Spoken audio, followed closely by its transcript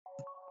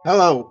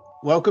Hello,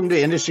 welcome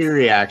to Industry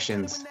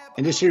Reactions.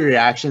 Industry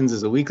Reactions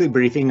is a weekly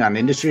briefing on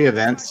industry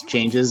events,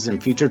 changes,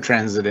 and future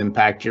trends that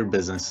impact your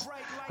business.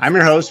 I'm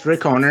your host,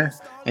 Rick Honer,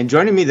 and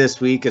joining me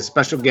this week is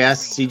special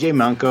guest CJ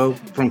Munko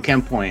from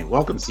ChemPoint.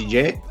 Welcome,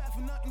 CJ.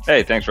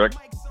 Hey, thanks, Rick.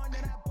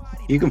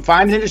 You can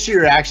find Industry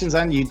Reactions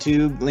on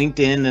YouTube,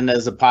 LinkedIn, and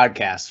as a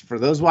podcast. For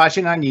those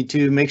watching on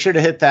YouTube, make sure to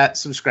hit that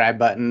subscribe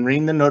button,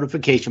 ring the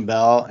notification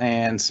bell,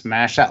 and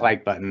smash that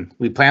like button.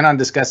 We plan on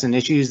discussing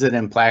issues that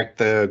impact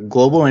the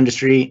global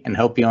industry and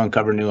help you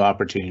uncover new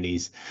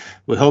opportunities.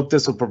 We hope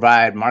this will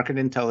provide market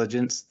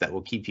intelligence that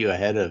will keep you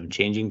ahead of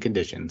changing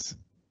conditions.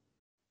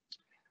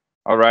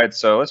 All right,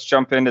 so let's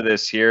jump into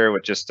this here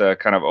with just a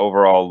kind of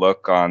overall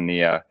look on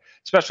the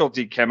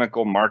specialty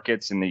chemical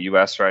markets in the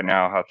U.S. right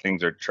now, how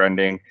things are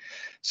trending.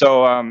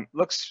 So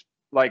looks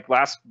like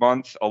last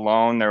month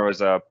alone, there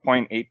was a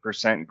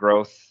 0.8%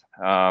 growth.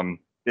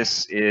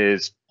 This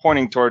is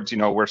pointing towards,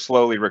 we're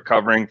slowly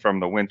recovering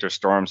from the winter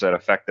storms that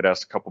affected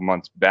us a couple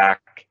months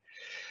back.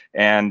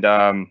 And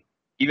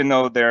even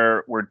though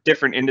there were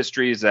different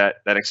industries that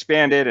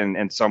expanded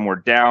and some were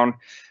down,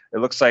 it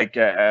looks like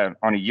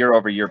on a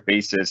year-over-year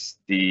basis,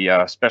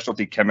 the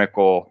specialty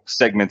chemical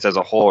segments as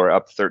a whole are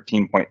up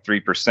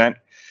 13.3%.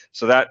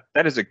 So that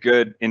is a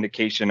good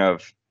indication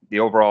of the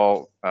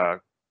overall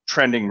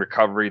trending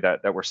recovery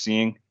that we're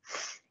seeing.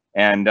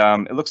 And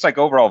it looks like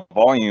overall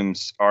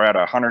volumes are at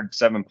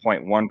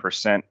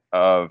 107.1%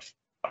 of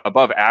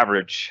above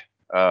average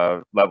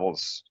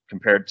levels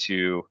compared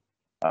to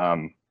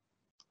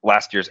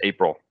last year's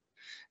April.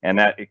 And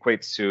that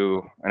equates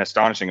to an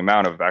astonishing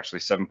amount of actually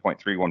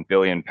 7.31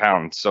 billion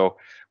pounds. So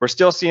we're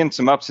still seeing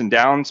some ups and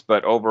downs,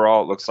 but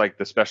overall, it looks like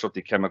the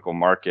specialty chemical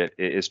market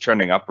is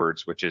trending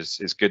upwards, which is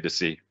good to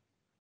see.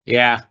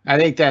 Yeah, I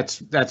think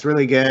that's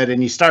really good,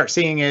 and you start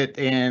seeing it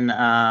in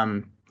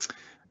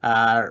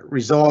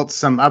results,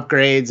 some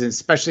upgrades,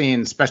 especially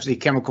in specialty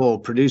chemical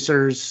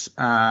producers.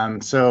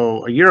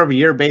 So a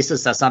year-over-year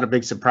basis, that's not a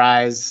big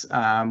surprise.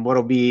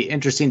 What'll be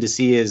interesting to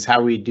see is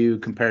how we do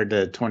compared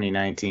to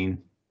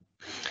 2019.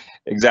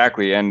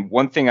 Exactly. And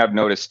one thing I've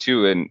noticed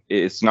too, and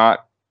it's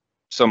not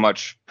so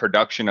much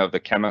production of the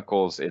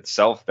chemicals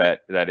itself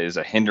that is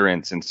a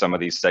hindrance in some of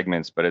these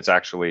segments, but it's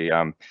actually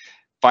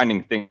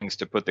finding things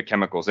to put the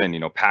chemicals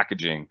in,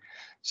 packaging.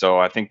 So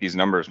I think these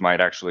numbers might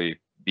actually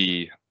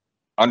be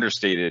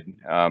understated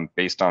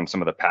based on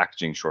some of the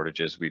packaging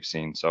shortages we've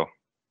seen. So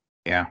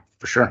yeah,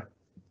 for sure.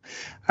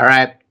 All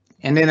right.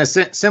 And in a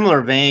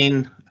similar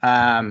vein,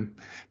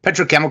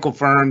 petrochemical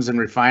firms and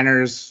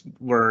refiners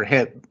were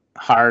hit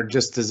hard,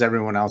 just as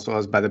everyone else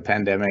was, by the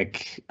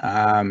pandemic.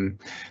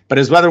 But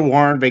as weather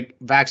warmed,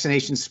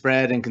 vaccinations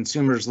spread, and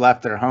consumers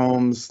left their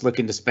homes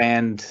looking to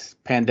spend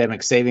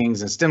pandemic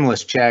savings and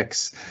stimulus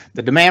checks,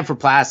 the demand for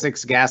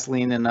plastics,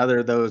 gasoline, and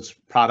other those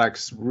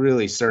products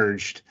really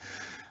surged.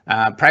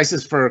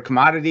 Prices for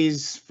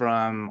commodities,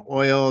 from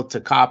oil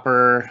to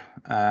copper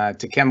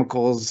to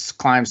chemicals,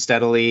 climbed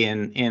steadily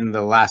in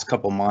the last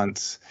couple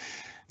months.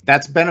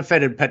 That's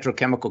benefited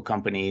petrochemical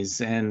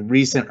companies, and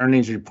recent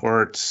earnings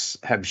reports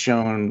have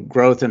shown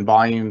growth in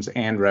volumes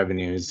and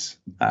revenues.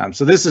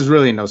 So this is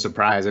really no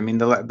surprise. I mean,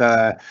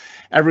 the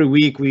every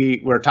week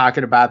we're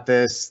talking about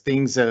this.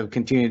 Things have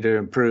continued to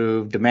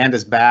improve. Demand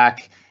is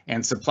back,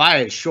 and supply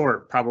is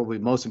short. Probably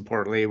most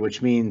importantly,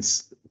 which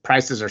means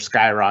prices are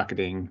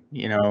skyrocketing.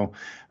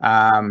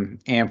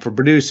 And for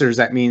producers,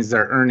 that means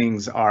their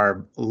earnings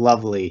are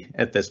lovely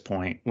at this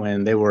point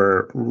when they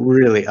were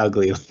really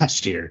ugly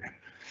last year.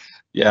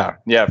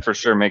 Yeah, for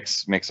sure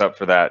makes up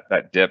for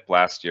that dip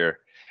last year.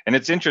 And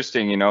it's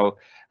interesting, this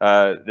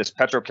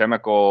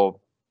petrochemical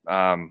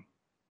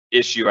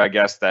issue, I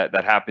guess,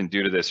 that happened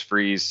due to this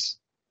freeze,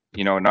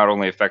 not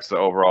only affects the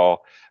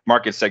overall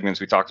market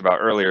segments we talked about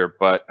earlier,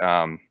 but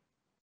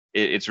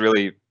it's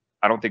really,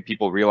 I don't think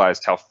people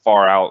realized how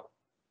far out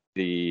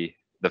the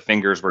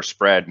fingers were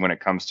spread when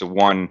it comes to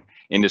one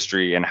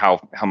industry and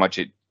how much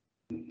it,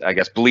 I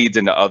guess, bleeds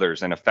into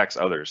others and affects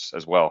others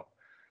as well.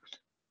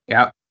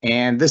 Yeah,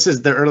 and this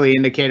is the early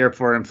indicator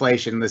for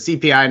inflation. The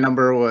CPI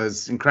number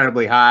was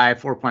incredibly high,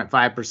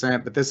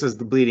 4.5%, but this is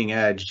the bleeding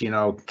edge.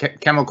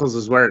 Chemicals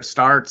is where it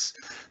starts.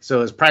 So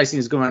as pricing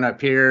is going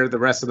up here, the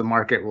rest of the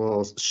market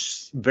will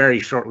very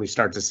shortly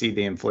start to see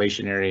the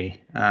inflationary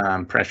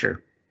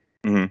pressure.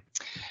 Mm-hmm.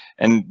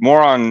 And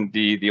more on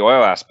the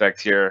oil aspect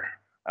here.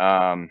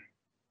 Kind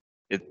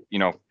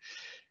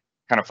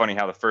of funny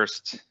how the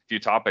first few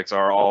topics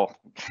are all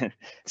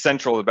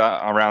central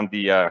around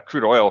the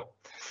crude oil.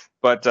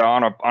 But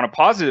on a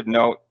positive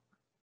note,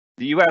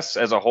 the U.S.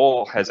 as a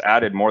whole has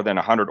added more than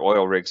 100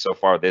 oil rigs so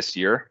far this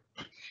year,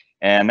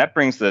 and that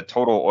brings the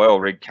total oil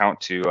rig count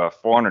to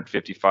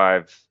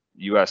 455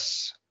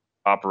 U.S.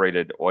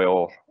 operated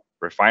oil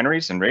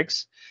refineries and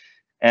rigs.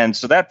 And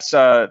so that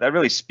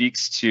really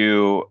speaks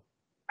to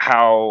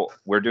how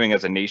we're doing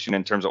as a nation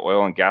in terms of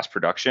oil and gas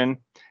production.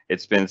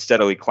 It's been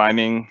steadily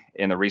climbing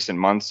in the recent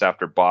months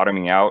after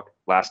bottoming out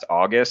last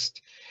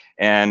August.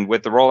 And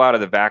with the rollout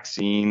of the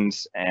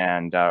vaccines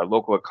and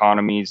local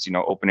economies,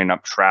 opening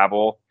up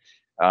travel,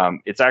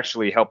 it's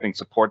actually helping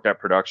support that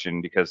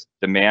production because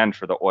demand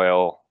for the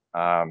oil,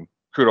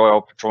 crude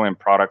oil, petroleum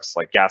products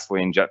like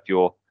gasoline, jet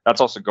fuel, that's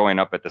also going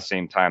up at the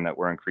same time that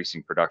we're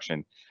increasing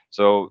production.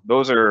 So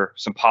those are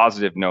some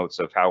positive notes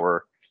of how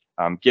we're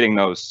getting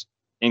those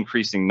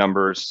increasing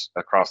numbers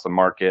across the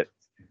market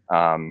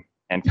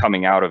and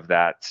coming out of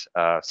that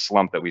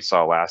slump that we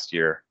saw last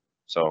year.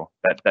 So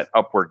that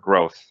upward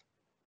growth,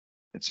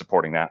 it's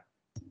supporting that.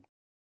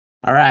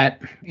 All right.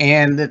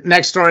 And the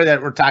next story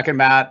that we're talking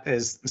about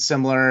is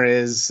similar,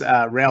 is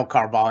rail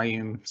car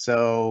volume.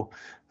 So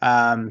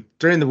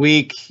during the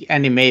week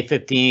ending May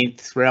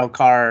 15th, rail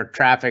car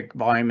traffic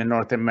volume in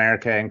North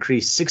America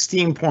increased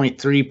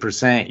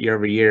 16.3% year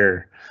over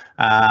year.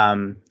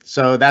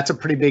 So that's a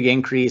pretty big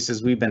increase,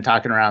 as we've been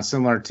talking around,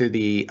 similar to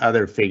the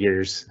other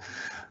figures.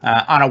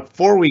 On a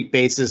 4-week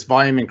basis,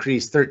 volume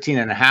increased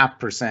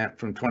 13.5%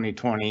 from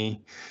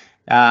 2020,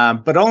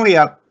 but only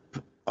up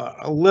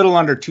a little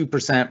under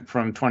 2%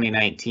 from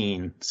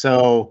 2019.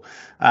 So,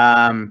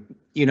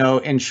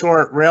 in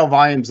short, rail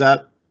volume's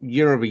up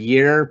year over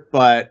year,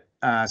 but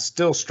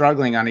still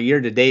struggling on a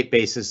year-to-date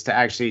basis to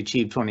actually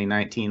achieve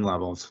 2019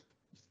 levels.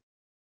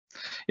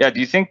 Yeah, do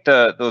you think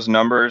those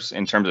numbers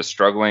in terms of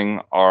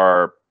struggling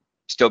are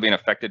still being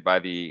affected by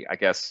the, I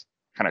guess,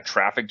 kind of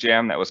traffic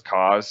jam that was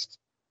caused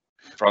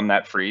from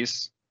that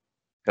freeze?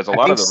 Because a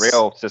lot of the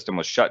rail system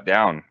was shut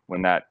down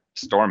when that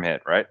storm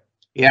hit, right?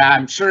 Yeah,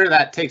 I'm sure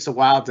that takes a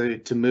while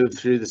to move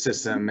through the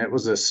system. It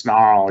was a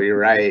snarl. You're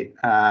right.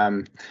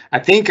 I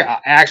think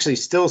actually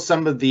still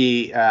some of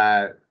the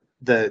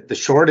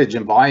shortage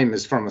in volume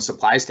is from a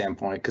supply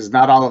standpoint, because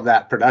not all of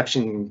that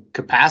production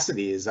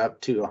capacity is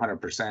up to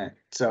 100%.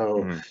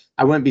 So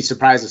I wouldn't be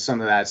surprised if some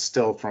of that's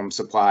still from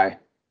supply.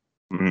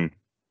 Kind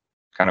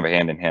of a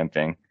hand-in-hand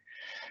thing.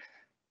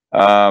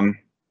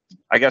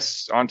 I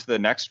guess on to the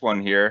next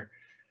one here.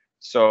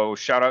 So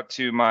shout out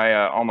to my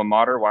alma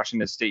mater,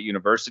 Washington State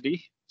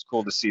University. It's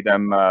cool to see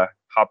them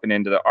hopping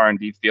into the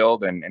R&D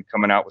field and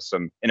coming out with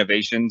some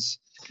innovations.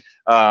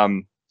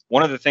 One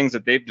of the things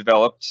that they've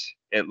developed,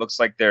 it looks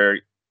like they're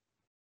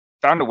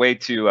found a way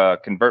to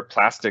convert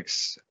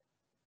plastics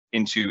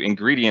into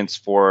ingredients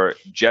for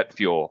jet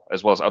fuel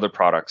as well as other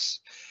products.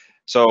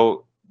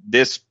 So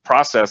this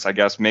process, I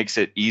guess, makes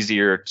it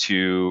easier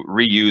to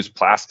reuse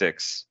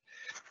plastics.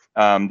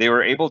 They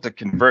were able to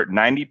convert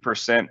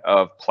 90%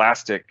 of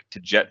plastic to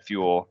jet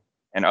fuel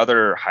and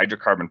other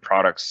hydrocarbon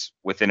products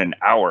within an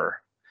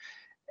hour.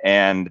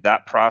 And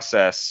that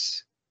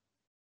process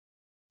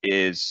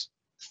is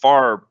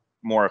far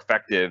more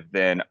effective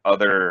than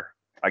other,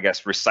 I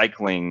guess,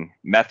 recycling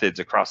methods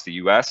across the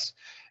US.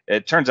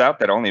 It turns out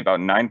that only about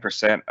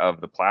 9% of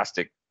the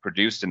plastic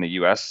produced in the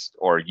US,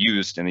 or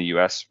used in the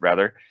US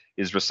rather,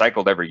 is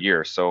recycled every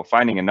year. So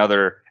finding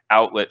another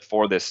outlet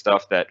for this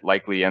stuff that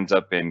likely ends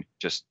up in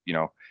just,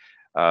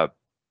 the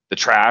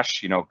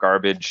trash,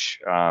 garbage,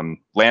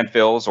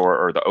 landfills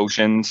or the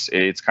oceans,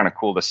 it's kind of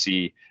cool to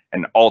see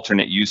an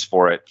alternate use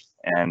for it.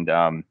 And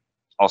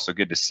also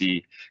good to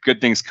see good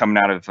things coming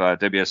out of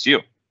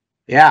WSU.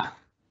 Yeah.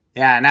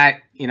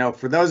 And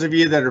for those of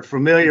you that are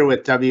familiar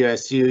with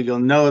WSU, you'll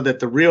know that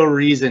the real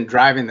reason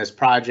driving this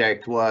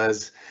project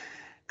was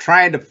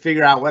trying to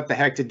figure out what the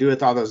heck to do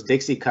with all those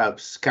Dixie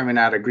cups coming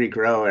out of Greek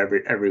Row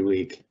every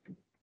week.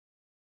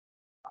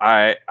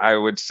 I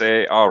would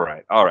say, all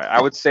right. I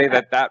would say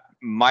that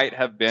might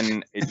have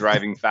been a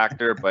driving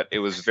factor, but it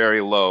was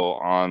very low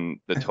on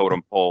the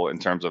totem pole in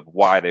terms of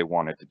why they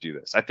wanted to do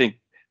this. I think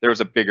there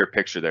was a bigger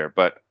picture there,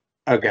 but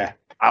okay,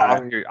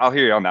 I'll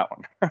hear you on that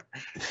one.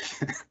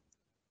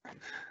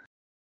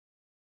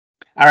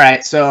 All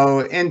right,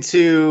 so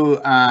into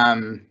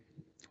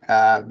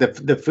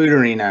the food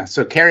arena.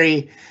 So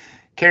Carry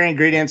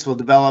Ingredients will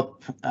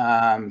develop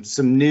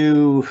some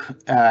new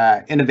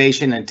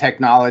innovation and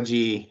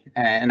technology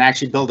and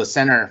actually build a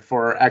center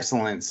for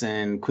excellence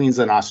in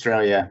Queensland,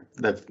 Australia.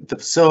 The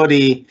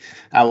facility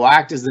will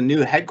act as the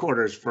new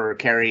headquarters for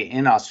Carry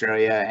in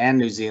Australia and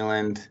New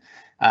Zealand,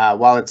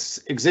 while its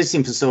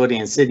existing facility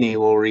in Sydney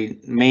will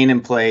remain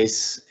in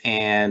place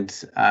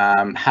and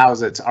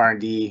house its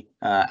R&D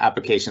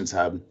applications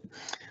hub.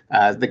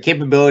 The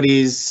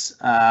capabilities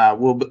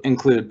will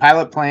include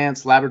pilot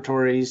plants,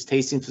 laboratories,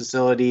 tasting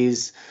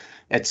facilities,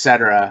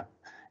 etc.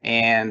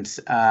 And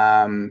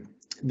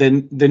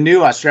the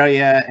new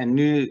Australia and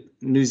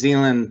New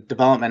Zealand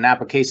Development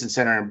Application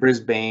Center in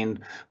Brisbane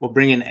will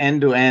bring an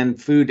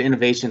end-to-end food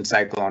innovation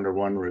cycle under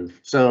one roof.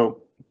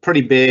 So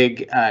pretty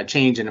big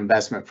change in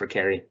investment for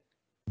Carry.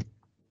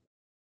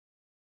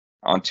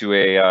 Onto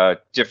a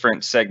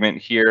different segment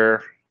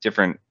here,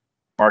 different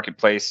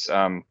marketplace.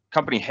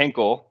 Company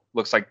Henkel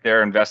looks like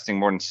they're investing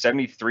more than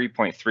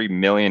 $73.3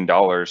 million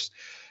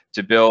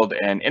to build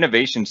an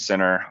innovation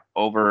center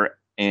over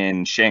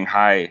in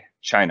Shanghai,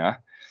 China.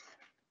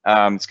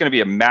 It's going to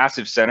be a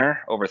massive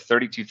center, over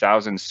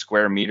 32,000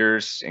 square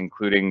meters,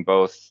 including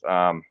both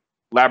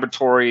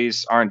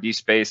laboratories, R&D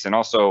space, and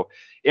also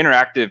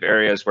interactive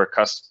areas where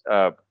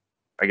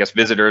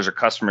visitors or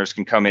customers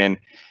can come in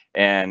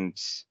and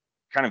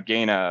kind of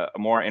gain a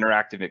more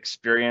interactive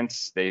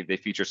experience. They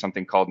feature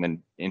something called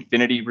an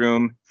infinity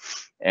room,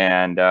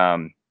 and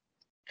kind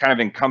of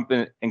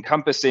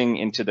encompassing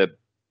into the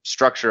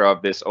structure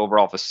of this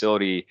overall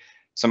facility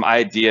some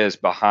ideas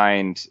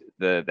behind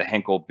the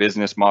Henkel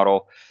business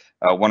model.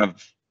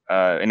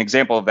 An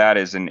example of that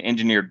is an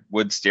engineered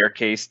wood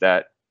staircase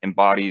that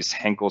embodies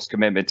Henkel's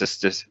commitment to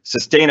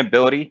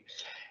sustainability,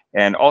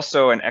 and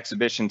also an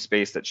exhibition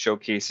space that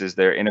showcases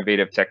their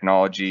innovative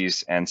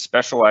technologies and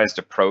specialized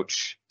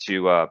approach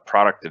to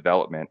product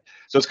development.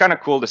 So it's kind of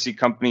cool to see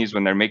companies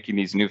when they're making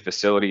these new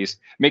facilities,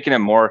 making it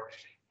more,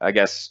 I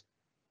guess,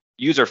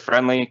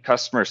 user-friendly,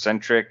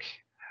 customer-centric,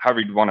 however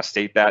you'd want to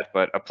state that,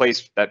 but a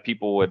place that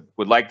people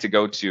would like to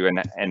go to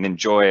and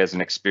enjoy as an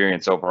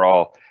experience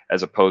overall,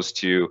 as opposed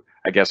to,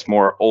 I guess,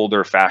 more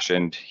older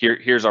fashioned,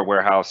 here's our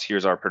warehouse,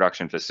 here's our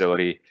production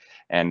facility,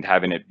 and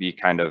having it be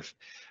kind of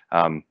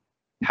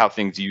how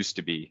things used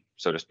to be,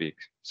 so to speak.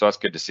 So that's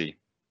good to see.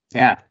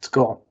 Yeah, it's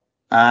cool.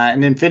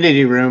 An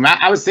infinity room.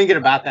 I was thinking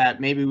about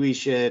that. Maybe we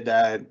should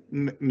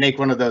make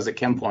one of those at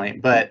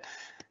KemPoint, but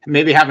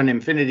maybe have an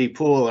infinity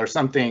pool or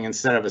something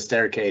instead of a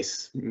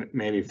staircase,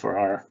 maybe for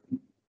our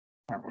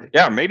work.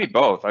 Yeah, maybe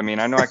both. I mean,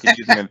 I know I could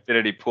use an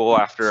infinity pool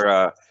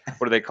after,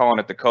 what are they calling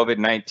it? The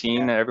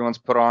COVID-19 that everyone's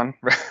put on.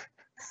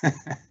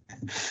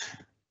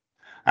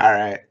 All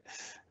right.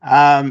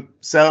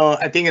 So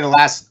I think in the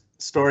last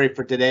story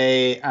for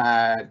today,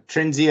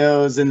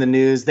 Trinseo in the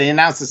news. They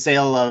announced the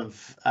sale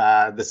of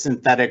the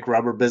synthetic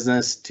rubber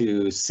business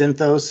to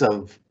Synthos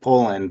of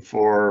Poland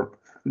for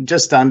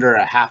just under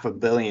 $500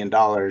 million.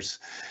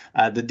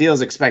 The deal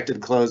is expected to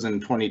close in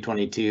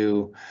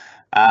 2022.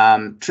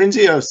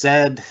 Trinseo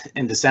said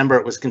in December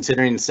it was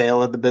considering the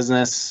sale of the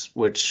business,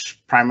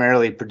 which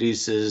primarily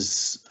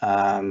produces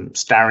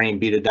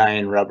styrene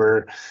butadiene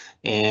rubber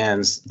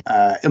and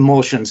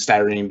emulsion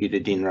styrene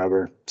butadiene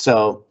rubber.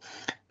 So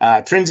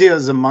Trinseo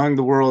is among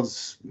the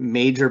world's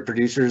major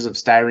producers of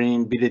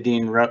styrene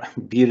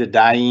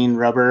butadiene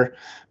rubber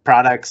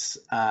products,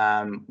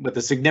 with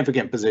a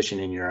significant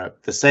position in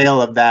Europe. The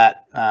sale of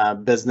that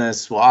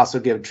business will also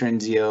give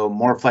Trinseo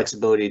more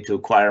flexibility to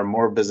acquire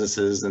more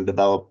businesses and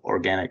develop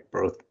organic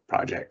growth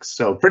projects.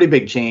 So pretty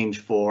big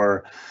change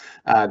for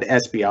the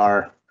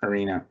SBR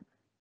arena.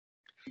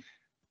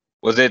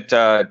 Was it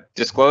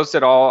disclosed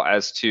at all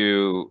as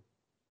to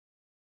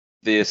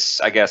this,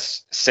 I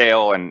guess,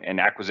 sale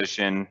and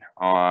acquisition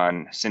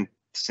on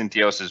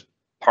Syntheos's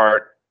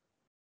part?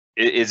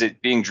 Is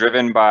it being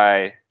driven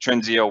by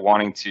Trinseo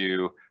wanting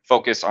to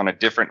focus on a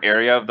different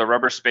area of the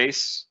rubber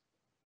space?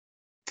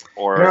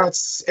 Or no,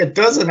 it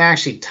doesn't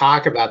actually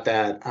talk about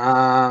that.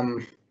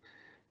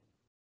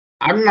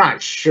 I'm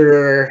not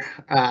sure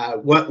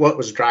what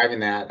was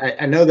driving that.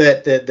 I know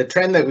that the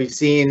trend that we've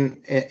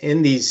seen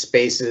in these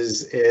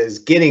spaces is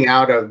getting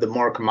out of the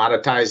more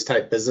commoditized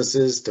type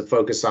businesses to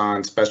focus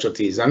on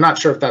specialties. I'm not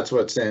sure if that's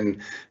what's in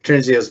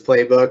Trinseo's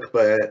playbook,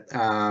 but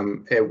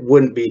it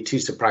wouldn't be too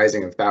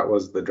surprising if that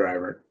was the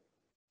driver.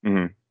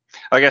 Mm-hmm.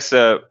 I guess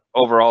the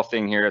overall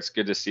thing here it's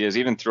good to see is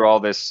even through all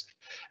this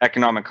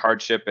economic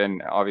hardship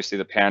and obviously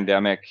the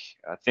pandemic,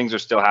 things are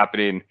still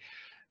happening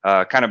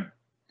kind of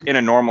in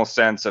a normal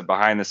sense of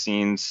behind the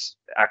scenes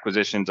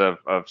acquisitions of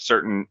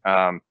certain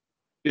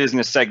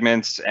business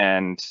segments,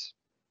 and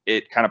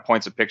it kind of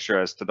points a picture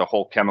as to the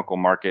whole chemical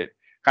market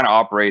kind of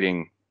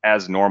operating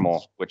as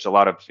normal, which a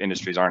lot of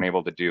industries aren't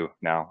able to do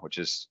now, which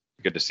is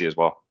good to see as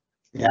well.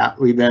 Yeah,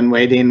 we've been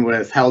waiting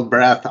with held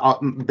breath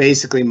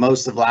basically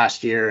most of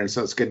last year, and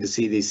so it's good to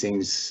see these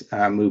things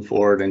move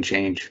forward and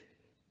change.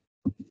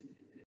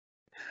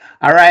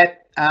 All right.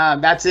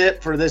 That's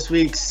it for this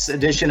week's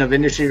edition of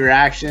Industry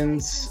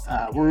Reactions.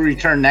 We'll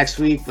return next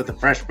week with a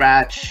fresh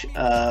batch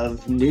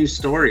of new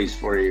stories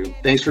for you.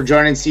 Thanks for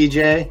joining,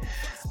 CJ.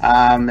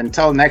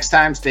 Until next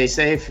time, stay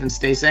safe and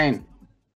stay sane.